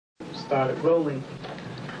started rolling.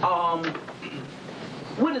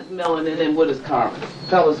 What is melanin and what is carbon?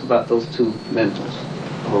 Tell us about those two minerals,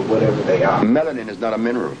 or whatever they are. Melanin is not a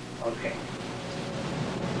mineral. Okay.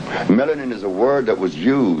 Melanin is a word that was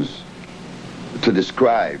used to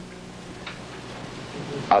describe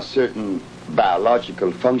a certain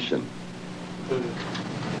biological function.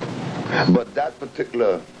 But that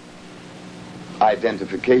particular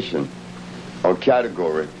identification or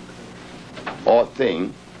category or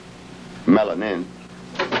thing, melanin,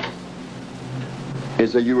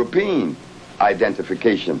 is a European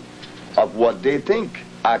identification of what they think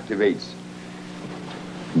activates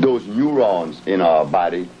those neurons in our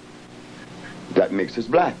body that makes us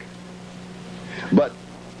black. But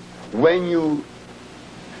when you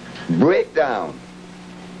break down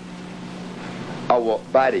our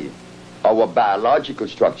body, our biological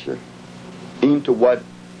structure, into what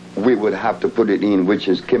we would have to put it in, which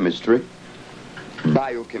is chemistry,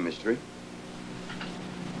 biochemistry,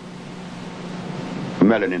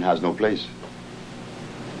 melanin has no place.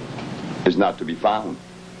 It's not to be found.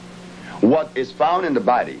 What is found in the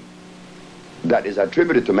body that is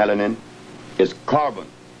attributed to melanin is carbon.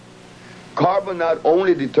 Carbon not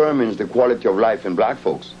only determines the quality of life in black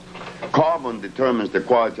folks, carbon determines the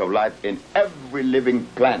quality of life in every living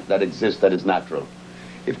plant that exists that is natural.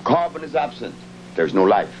 If carbon is absent, there's no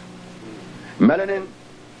life. Melanin,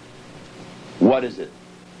 what is it?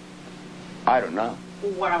 I don't know.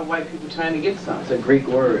 Why are white people trying to get some? It's a Greek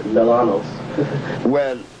word, melanos.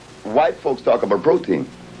 Well, white folks talk about protein.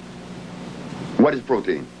 What is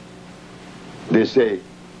protein? They say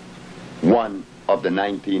one of the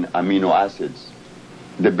 19 amino acids,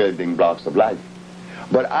 the building blocks of life.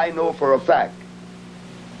 But I know for a fact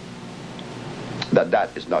that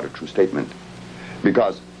that is not a true statement.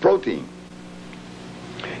 Because protein,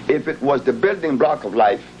 if it was the building block of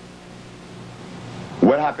life,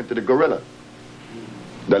 what happened to the gorilla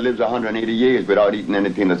that lives 180 years without eating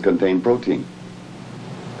anything that's contained protein?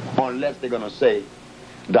 Unless they're going to say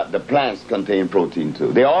that the plants contain protein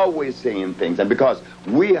too. They're always saying things, and because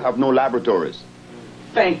we have no laboratories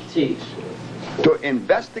Thank you, Chief. to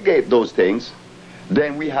investigate those things,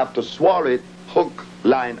 then we have to swallow it hook,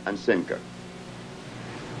 line, and sinker.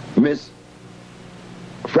 Miss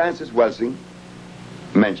Frances Welsing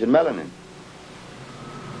mentioned melanin.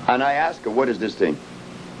 And I asked her, what is this thing?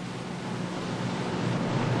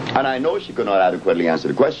 And I know she could not adequately answer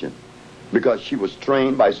the question because she was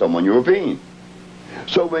trained by someone European.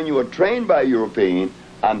 So when you are trained by a European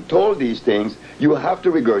and told these things, you have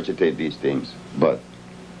to regurgitate these things. But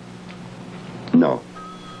no,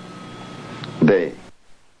 they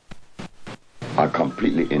are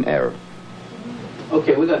completely in error.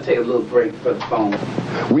 Okay, we're going to take a little break for the phone.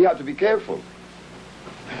 We have to be careful.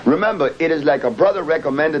 Remember, it is like a brother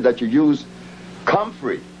recommended that you use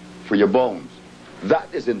comfrey for your bones. That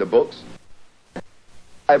is in the books.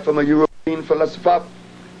 From a European philosopher,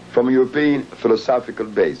 from a European philosophical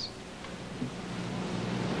base.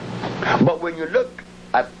 But when you look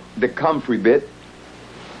at the comfrey bit,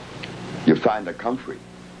 you find that comfrey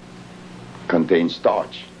contains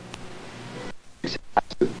starch.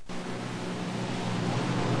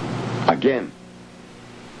 Again,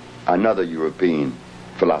 another European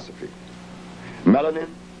philosophy. Melanin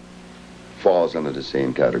falls under the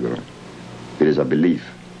same category. It is a belief,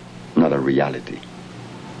 not a reality.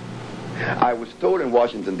 I was told in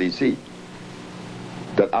Washington, D.C.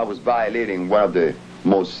 that I was violating one of the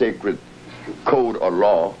most sacred code or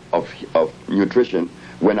law of nutrition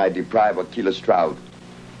when I deprive Achilles Stroud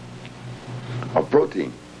of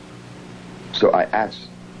protein. So I asked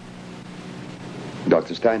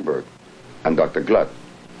Dr. Steinberg and Dr. Glutt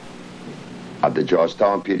at the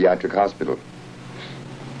Georgetown Pediatric Hospital,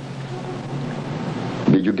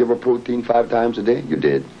 did you give her protein 5 times a day? You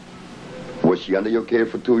did. Was she under your care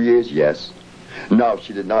for 2 years? Yes. Now,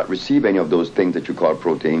 she did not receive any of those things that you call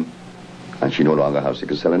protein, and she no longer has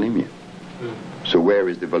sickle cell anemia. So where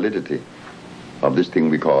is the validity of this thing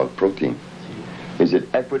we call protein? Is it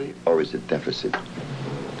equity or is it deficit?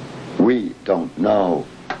 We don't know.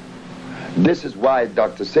 This is why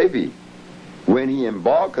Dr. Sebi, when he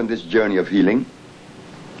embarked on this journey of healing,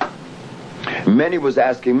 many was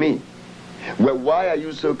asking me, well, why are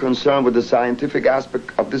you so concerned with the scientific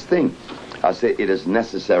aspect of this thing? I say it is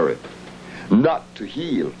necessary not to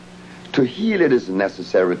heal. To heal, it is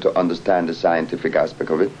necessary to understand the scientific aspect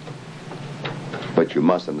of it. But you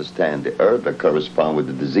must understand the herb that corresponds with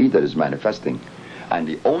the disease that is manifesting. And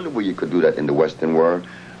the only way you could do that in the Western world,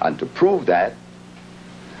 and to prove that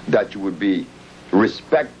you would be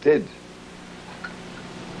respected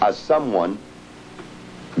as someone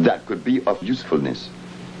that could be of usefulness,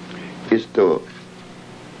 is to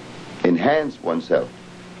enhance oneself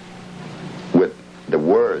with the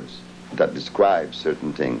words that describe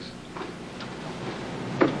certain things.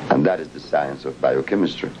 And that is the science of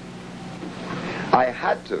biochemistry. I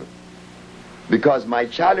had to, because my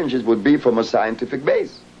challenges would be from a scientific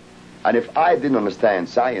base. And if I didn't understand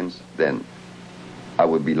science, then I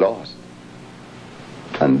would be lost.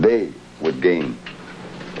 And they would gain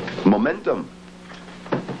momentum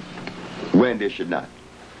when they should not.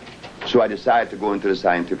 So I decided to go into the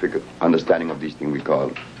scientific understanding of these things we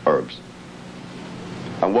call herbs.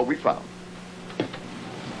 And what we found,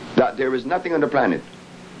 that there is nothing on the planet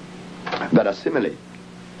that assimilate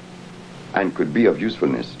and could be of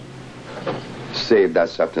usefulness, save that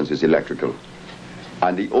substance is electrical.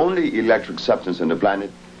 And the only electric substance on the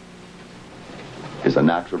planet is a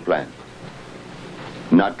natural plant.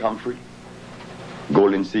 Not comfrey,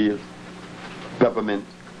 golden seal, peppermint,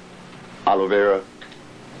 aloe vera,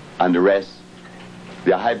 and the rest.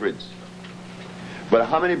 They are hybrids. But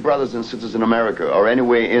how many brothers and sisters in America or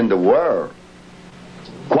anywhere in the world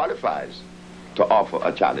qualifies to offer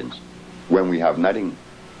a challenge when we have nothing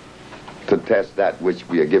to test that which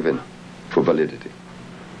we are given for validity?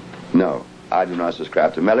 No, I do not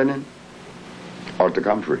subscribe to melanin or to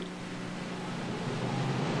comfrey.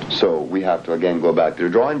 So we have to again go back to the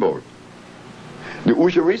drawing board. The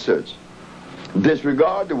Usha research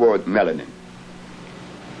disregard the word melanin.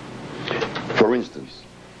 For instance,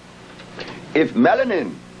 if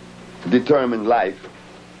melanin determined life,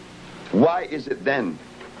 why is it then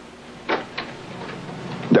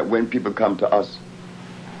that when people come to us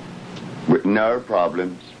with nerve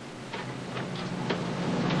problems,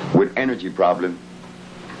 with energy problems,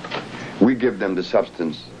 we give them the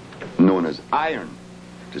substance known as iron,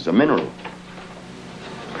 which is a mineral.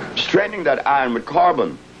 Straining that iron with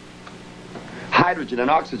carbon, hydrogen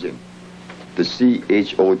and oxygen, the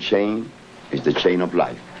CHO chain is the chain of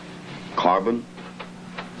life. Carbon,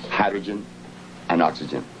 hydrogen, and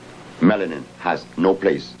oxygen. Melanin has no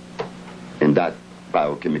place in that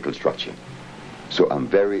biochemical structure. So I'm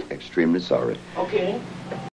very extremely sorry. Okay.